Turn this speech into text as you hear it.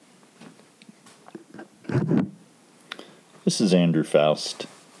This is Andrew Faust,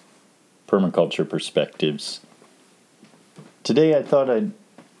 Permaculture Perspectives. Today I thought I'd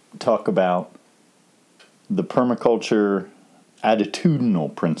talk about the permaculture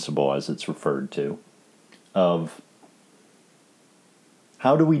attitudinal principle, as it's referred to, of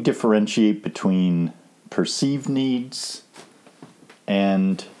how do we differentiate between perceived needs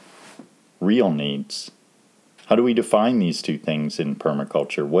and real needs? How do we define these two things in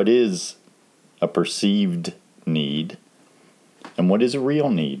permaculture? What is a perceived need and what is a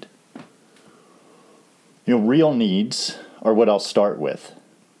real need? Real needs are what I'll start with,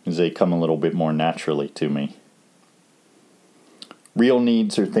 as they come a little bit more naturally to me. Real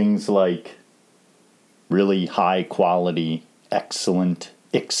needs are things like really high quality, excellent,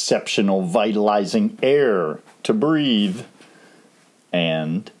 exceptional, vitalizing air to breathe,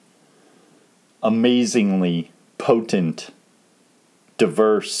 and amazingly potent,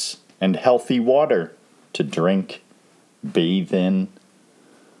 diverse, and healthy water to drink, bathe in,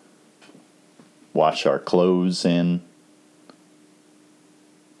 wash our clothes in,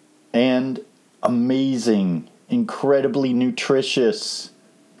 and amazing, incredibly nutritious,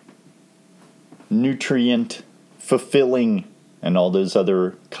 nutrient fulfilling, and all those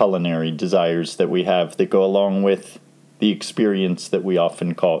other culinary desires that we have that go along with the experience that we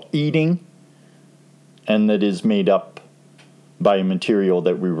often call eating, and that is made up by a material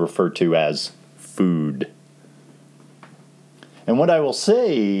that we refer to as food. And what I will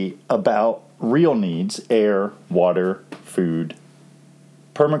say about real needs, air, water, food,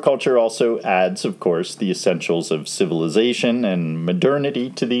 permaculture also adds, of course, the essentials of civilization and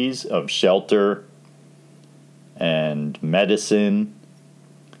modernity to these, of shelter and medicine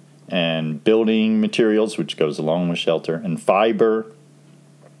and building materials, which goes along with shelter, and fiber.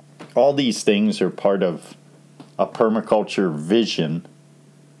 All these things are part of a permaculture vision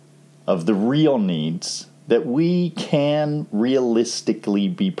of the real needs that we can realistically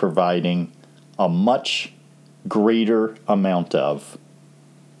be providing a much greater amount of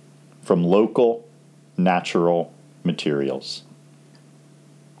from local, natural materials.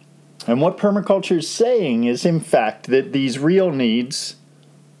 And what permaculture is saying is, in fact, that these real needs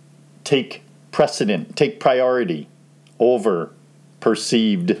take precedent, take priority over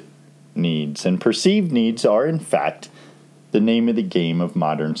perceived needs. And perceived needs are, in fact, the name of the game of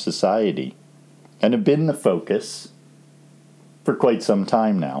modern society, and have been the focus for quite some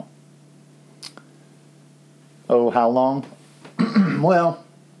time now. Oh, how long? Well,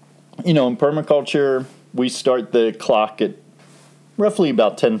 in permaculture, we start the clock at roughly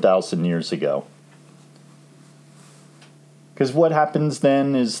about 10,000 years ago. Because what happens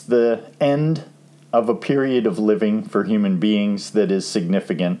then is the end of a period of living for human beings that is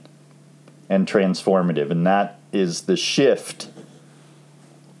significant and transformative, and that is the shift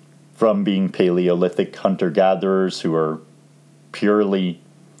from being Paleolithic hunter-gatherers who are purely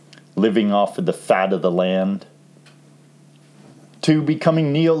living off of the fat of the land to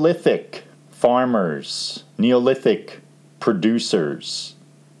becoming Neolithic farmers, Neolithic producers,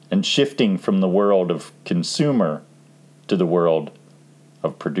 and shifting from the world of consumer to the world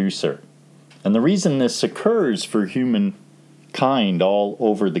of producer. And the reason this occurs for humankind all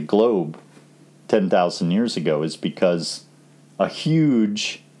over the globe 10,000 years ago is because a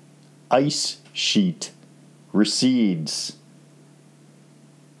huge ice sheet recedes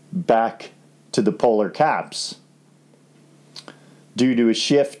back to the polar caps due to a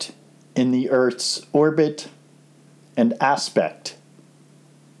shift in the Earth's orbit and aspect,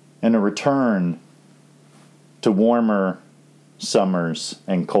 and a return to warmer summers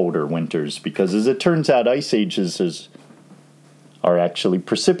and colder winters, because as it turns out, ice ages are actually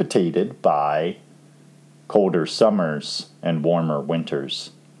precipitated by colder summers and warmer winters.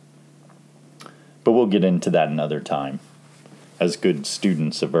 But we'll get into that another time as good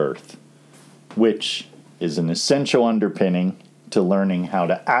students of Earth, which is an essential underpinning to learning how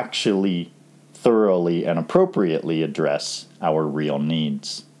to actually thoroughly and appropriately address our real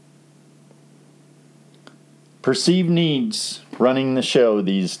needs. Perceived needs running the show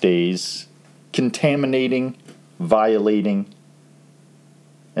these days, contaminating, violating,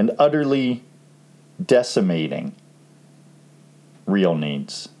 and utterly decimating real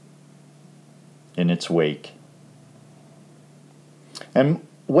needs in its wake. And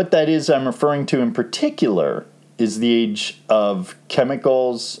what that is I'm referring to in particular is the age of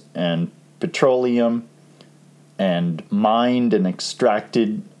chemicals and petroleum and mined and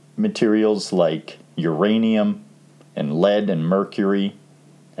extracted materials like uranium and lead and mercury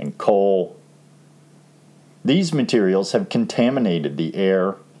and coal. These materials have contaminated the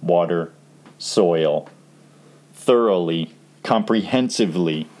air, water, soil thoroughly,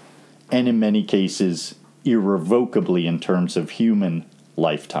 comprehensively, and in many cases irrevocably in terms of human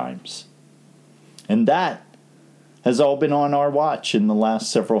lifetimes. And that has all been on our watch in the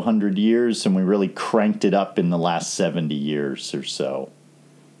last several hundred years, and we really cranked it up in the last 70 years or so,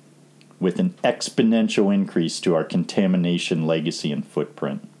 with an exponential increase to our contamination legacy and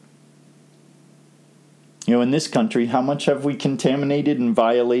footprint. In this country, how much have we contaminated and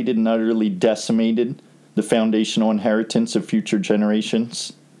violated and utterly decimated the foundational inheritance of future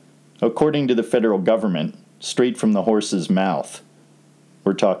generations? According to the federal government, straight from the horse's mouth,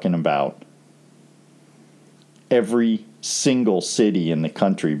 we're talking about every single city in the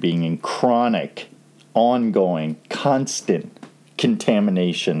country being in chronic, ongoing, constant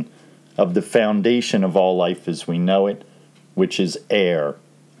contamination of the foundation of all life as we know it, which is air.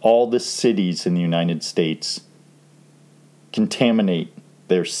 All the cities in the United States contaminate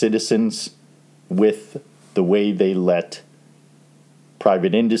their citizens with the way they let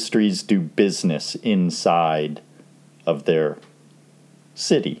private industries do business inside of their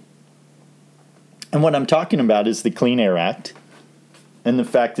city. And what I'm talking about is the Clean Air Act and the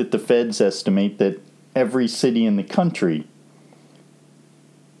fact that the feds estimate that every city in the country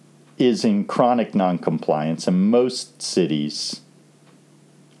is in chronic noncompliance, and most cities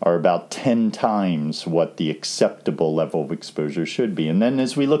are about 10 times what the acceptable level of exposure should be. And then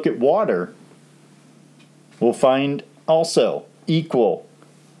as we look at water, we'll find also equal,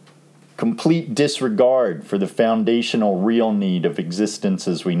 complete disregard for the foundational real need of existence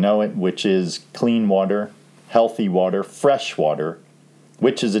as we know it, which is clean water, healthy water, fresh water,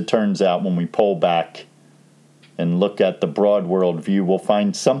 which, as it turns out, when we pull back and look at the broad world view, we'll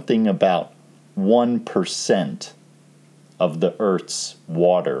find something about 1% of the Earth's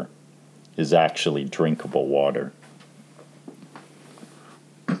water is actually drinkable water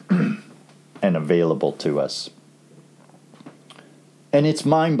and available to us. And it's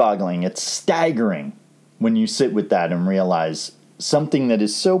mind-boggling, it's staggering when you sit with that and realize something that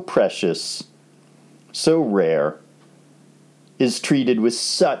is so precious, so rare, is treated with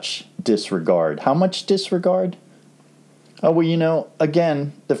such disregard. How much disregard? Oh, well,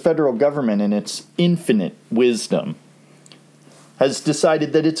 again, the federal government in its infinite wisdom has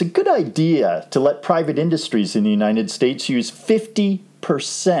decided that it's a good idea to let private industries in the United States use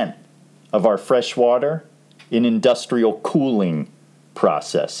 50% of our fresh water in industrial cooling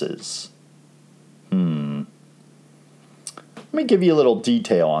processes. Let me give you a little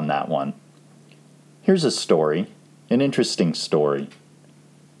detail on that one. Here's a story, an interesting story.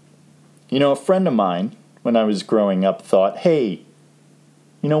 A friend of mine, when I was growing up, thought, hey,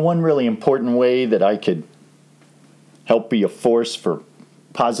 one really important way that I could help be a force for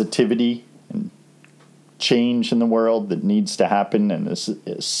positivity and change in the world that needs to happen and is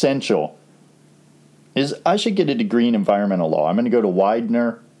essential is I should get a degree in environmental law. I'm going to go to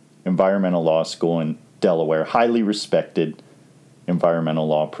Widener Environmental Law School in Delaware, highly respected environmental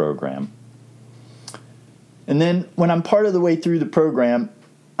law program. And then when I'm part of the way through the program,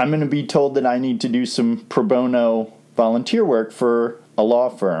 I'm going to be told that I need to do some pro bono volunteer work for a law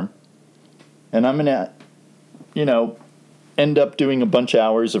firm. And I'm going to, end up doing a bunch of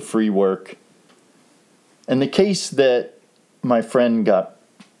hours of free work. And the case that my friend got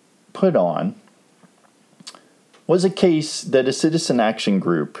put on was a case that a citizen action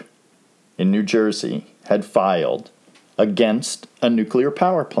group in New Jersey had filed against a nuclear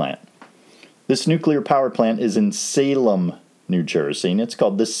power plant. This nuclear power plant is in Salem, New Jersey, and it's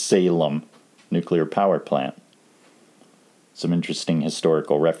called the Salem Nuclear Power Plant. Some interesting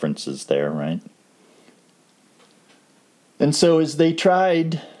historical references there, right? And so as they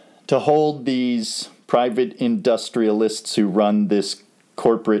tried to hold these private industrialists who run this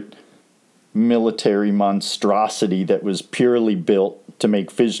corporate military monstrosity that was purely built to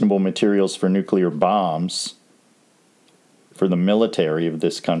make fissionable materials for nuclear bombs for the military of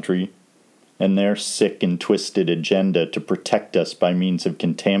this country and their sick and twisted agenda to protect us by means of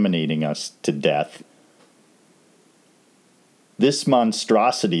contaminating us to death. This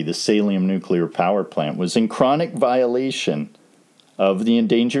monstrosity, the Salem Nuclear Power Plant, was in chronic violation of the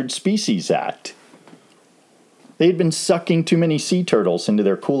Endangered Species Act. They had been sucking too many sea turtles into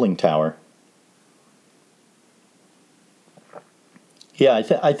their cooling tower. Yeah,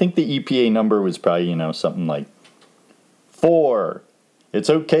 I think the EPA number was probably, something like 4. It's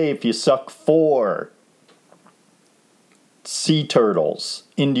okay if you suck 4 sea turtles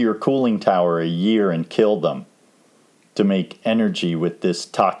into your cooling tower a year and kill them to make energy with this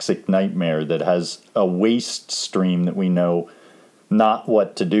toxic nightmare that has a waste stream that we know not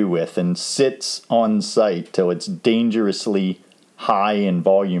what to do with and sits on site till it's dangerously high in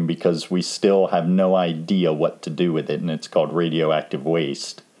volume because we still have no idea what to do with it, and it's called radioactive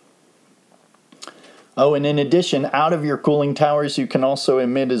waste. Oh, and in addition, out of your cooling towers, you can also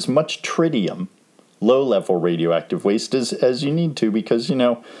emit as much tritium, low-level radioactive waste, as you need to, because,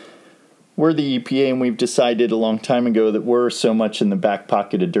 we're the EPA, and we've decided a long time ago that we're so much in the back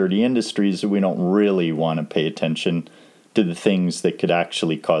pocket of dirty industries that we don't really want to pay attention to the things that could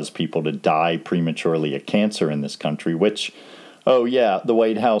actually cause people to die prematurely of cancer in this country, which, the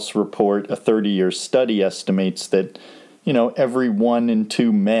White House report, a 30-year study estimates that, every 1 in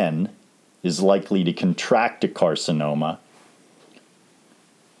 2 men is likely to contract a carcinoma,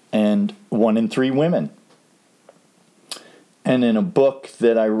 and 1 in 3 women. And in a book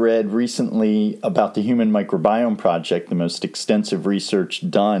that I read recently about the Human Microbiome Project, the most extensive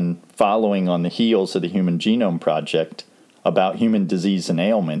research done following on the heels of the Human Genome Project about human disease and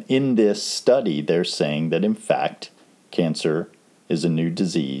ailment, in this study they're saying that in fact cancer is a new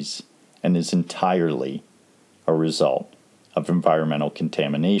disease and is entirely a result of environmental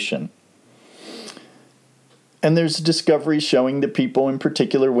contamination. And there's discoveries showing that people, in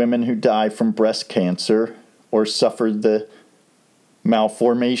particular women who die from breast cancer or suffer the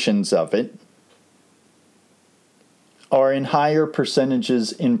malformations of it, are in higher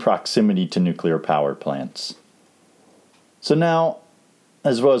percentages in proximity to nuclear power plants. So now,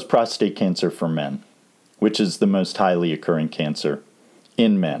 as well as prostate cancer for men, which is the most highly occurring cancer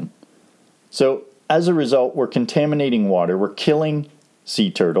in men. So as a result, we're contaminating water, we're killing sea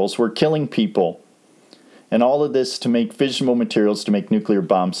turtles, we're killing people, and all of this to make fissionable materials, to make nuclear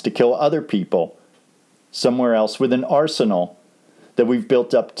bombs, to kill other people somewhere else with an arsenal that we've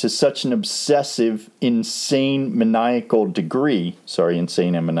built up to such an obsessive, insane, maniacal degree. Sorry,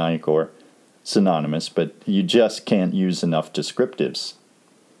 insane and maniacal are synonymous, but you just can't use enough descriptives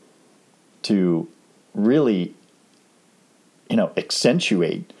to really,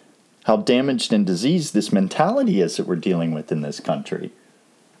 accentuate how damaged and diseased this mentality is that we're dealing with in this country.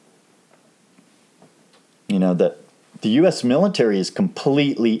 The U.S. military is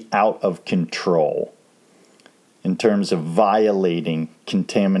completely out of control in terms of violating,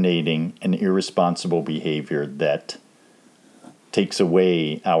 contaminating, and irresponsible behavior that takes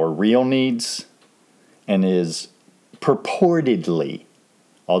away our real needs and is purportedly,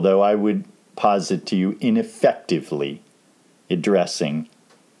 although I would posit to you ineffectively, addressing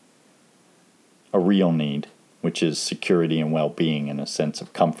a real need, which is security and well-being and a sense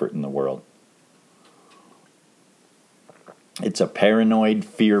of comfort in the world. It's a paranoid,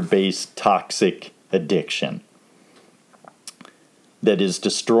 fear-based, toxic addiction that is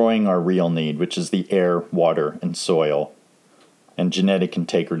destroying our real need, which is the air, water, and soil, and genetic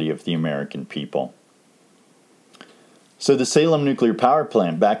integrity of the American people. So the Salem nuclear power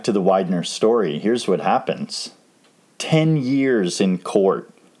plant, back to the Widener story, here's what happens. 10 years in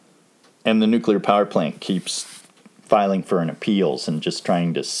court, and the nuclear power plant keeps filing for an appeals and just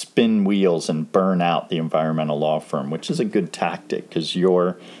trying to spin wheels and burn out the environmental law firm, which is a good tactic because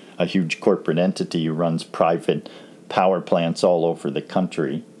you're a huge corporate entity who runs private power plants all over the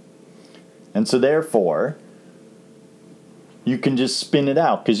country. And so therefore, you can just spin it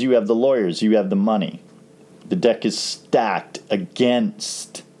out because you have the lawyers, you have the money. The deck is stacked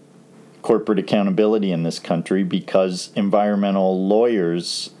against corporate accountability in this country because environmental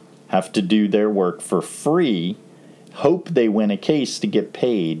lawyers have to do their work for free, hope they win a case to get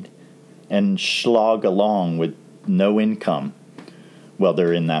paid, and slog along with no income while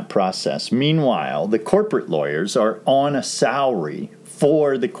they're in that process. Meanwhile, the corporate lawyers are on a salary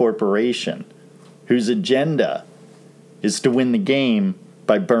for the corporation, whose agenda is to win the game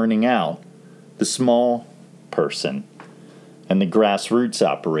by burning out the small person and the grassroots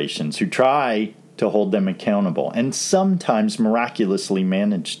operations who try to hold them accountable and sometimes miraculously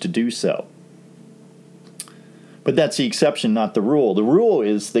manage to do so. But that's the exception, not the rule. The rule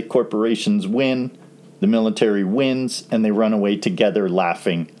is that corporations win, the military wins, and they run away together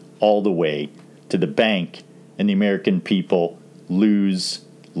laughing all the way to the bank, and the American people lose,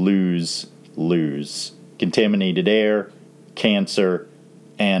 lose, lose. Contaminated air, cancer,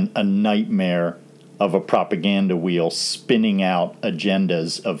 and a nightmare of a propaganda wheel spinning out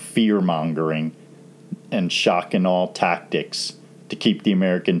agendas of fear-mongering and shock and awe tactics to keep the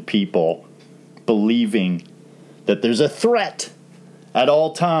American people believing that there's a threat at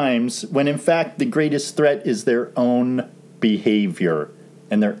all times, when in fact the greatest threat is their own behavior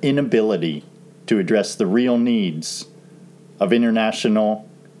and their inability to address the real needs of international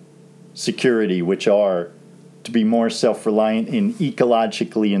security, which are to be more self-reliant in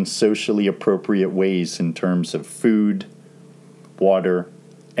ecologically and socially appropriate ways in terms of food, water,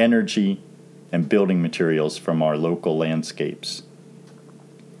 energy, and building materials from our local landscapes.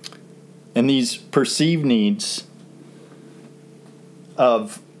 And these perceived needs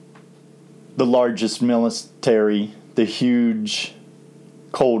of the largest military, the huge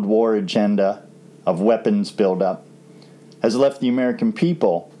Cold War agenda of weapons buildup, has left the American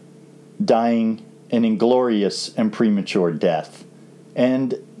people dying an inglorious and premature death.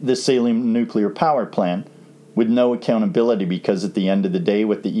 And the Salem nuclear power plant, with no accountability, because at the end of the day,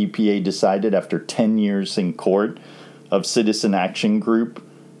 what the EPA decided after 10 years in court of Citizen Action Group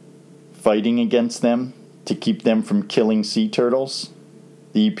fighting against them to keep them from killing sea turtles,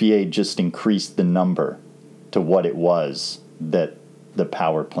 the EPA just increased the number to what it was that the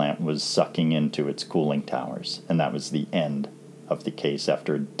power plant was sucking into its cooling towers. And that was the end of the case.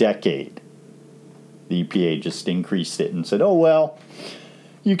 After a decade, the EPA just increased it and said, oh, well,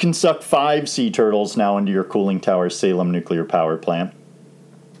 you can suck 5 sea turtles now into your cooling tower, Salem nuclear power plant.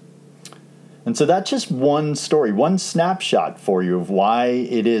 And so that's just one story, one snapshot for you of why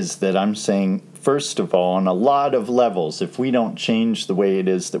it is that I'm saying, first of all, on a lot of levels, if we don't change the way it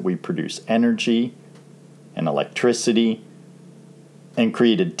is that we produce energy and electricity and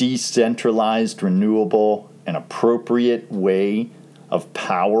create a decentralized, renewable, and appropriate way of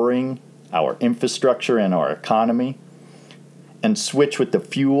powering our infrastructure and our economy, and switch what the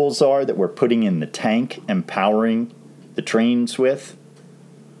fuels are that we're putting in the tank and powering the trains with,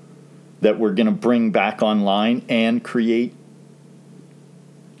 that we're going to bring back online and create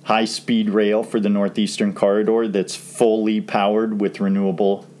high-speed rail for the Northeastern Corridor that's fully powered with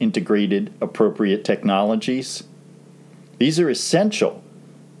renewable, integrated, appropriate technologies. These are essential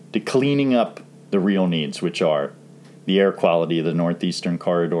to cleaning up the real needs, which are the air quality of the Northeastern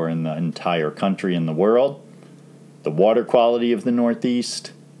Corridor in the entire country and the world, the water quality of the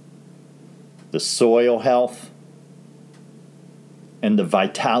Northeast, the soil health, and the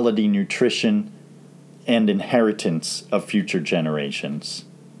vitality, nutrition, and inheritance of future generations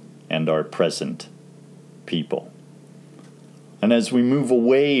and our present people. And as we move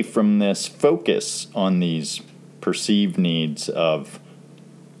away from this focus on these perceived needs of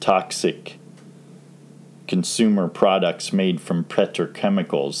toxic consumer products made from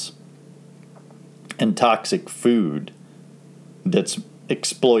petrochemicals and toxic food that's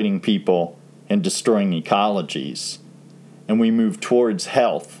exploiting people and destroying ecologies, and we move towards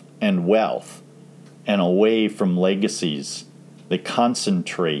health and wealth and away from legacies that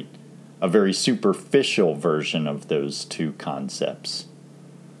concentrate a very superficial version of those two concepts,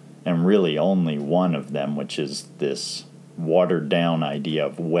 and really only one of them, which is this watered down idea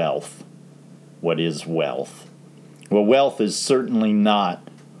of wealth. What is wealth? Well, wealth is certainly not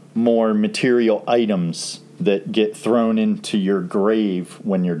more material items that get thrown into your grave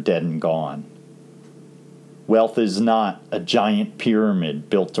when you're dead and gone. Wealth is not a giant pyramid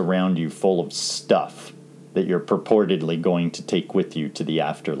built around you full of stuff that you're purportedly going to take with you to the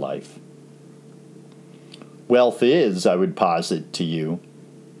afterlife. Wealth is, I would posit to you,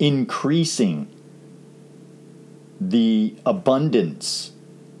 increasing the abundance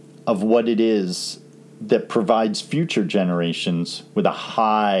of what it is that provides future generations with a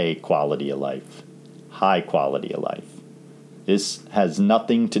high quality of life. High quality of life. This has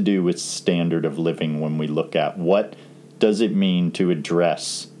nothing to do with standard of living when we look at what does it mean to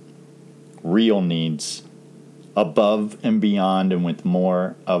address real needs above and beyond and with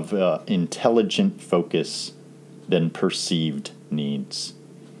more of an intelligent focus than perceived needs.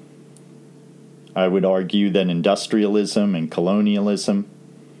 I would argue that industrialism and colonialism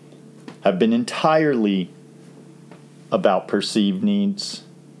have been entirely about perceived needs,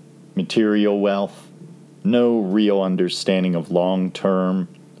 material wealth, no real understanding of long-term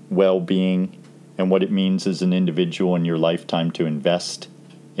well-being and what it means as an individual in your lifetime to invest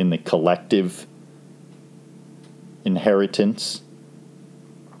in the collective inheritance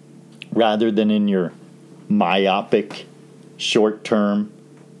rather than in your myopic, short-term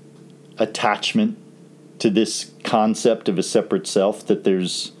attachment to this concept of a separate self that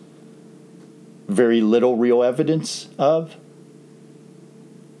there's very little real evidence of.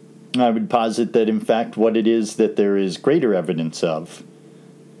 I would posit that, in fact, what it is that there is greater evidence of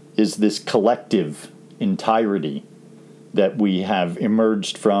is this collective entirety that we have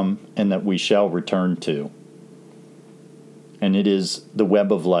emerged from and that we shall return to. And it is the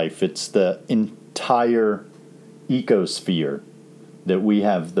web of life. It's the entire ecosphere that we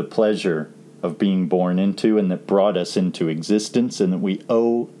have the pleasure of being born into and that brought us into existence and that we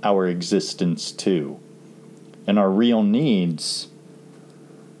owe our existence to. And our real needs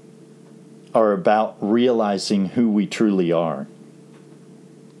are about realizing who we truly are.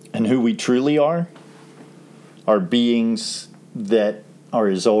 And who we truly are beings that are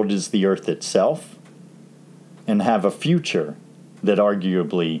as old as the earth itself and have a future that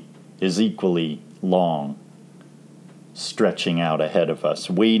arguably is equally long stretching out ahead of us,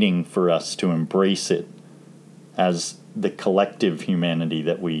 waiting for us to embrace it as the collective humanity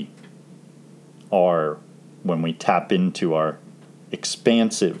that we are when we tap into our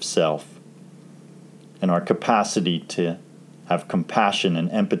expansive self and our capacity to have compassion and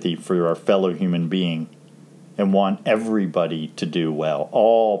empathy for our fellow human being and want everybody to do well,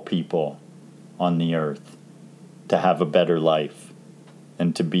 all people on the earth to have a better life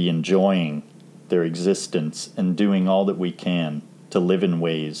and to be enjoying their existence and doing all that we can to live in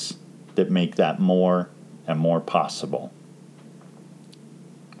ways that make that more and more possible.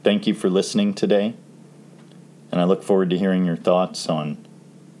 Thank you for listening today, and I look forward to hearing your thoughts on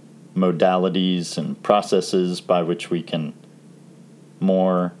modalities and processes by which we can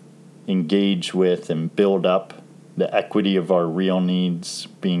more engage with and build up the equity of our real needs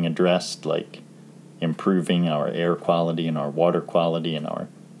being addressed, like improving our air quality and our water quality and our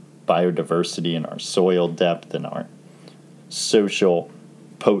biodiversity and our soil depth and our social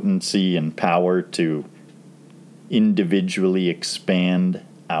potency and power to individually expand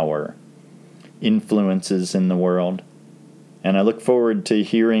our influences in the world. And I look forward to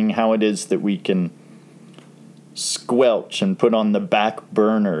hearing how it is that we can squelch and put on the back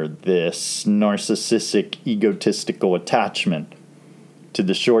burner this narcissistic, egotistical attachment to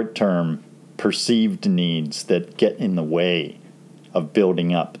the short-term perceived needs that get in the way of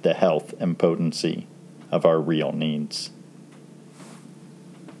building up the health and potency of our real needs.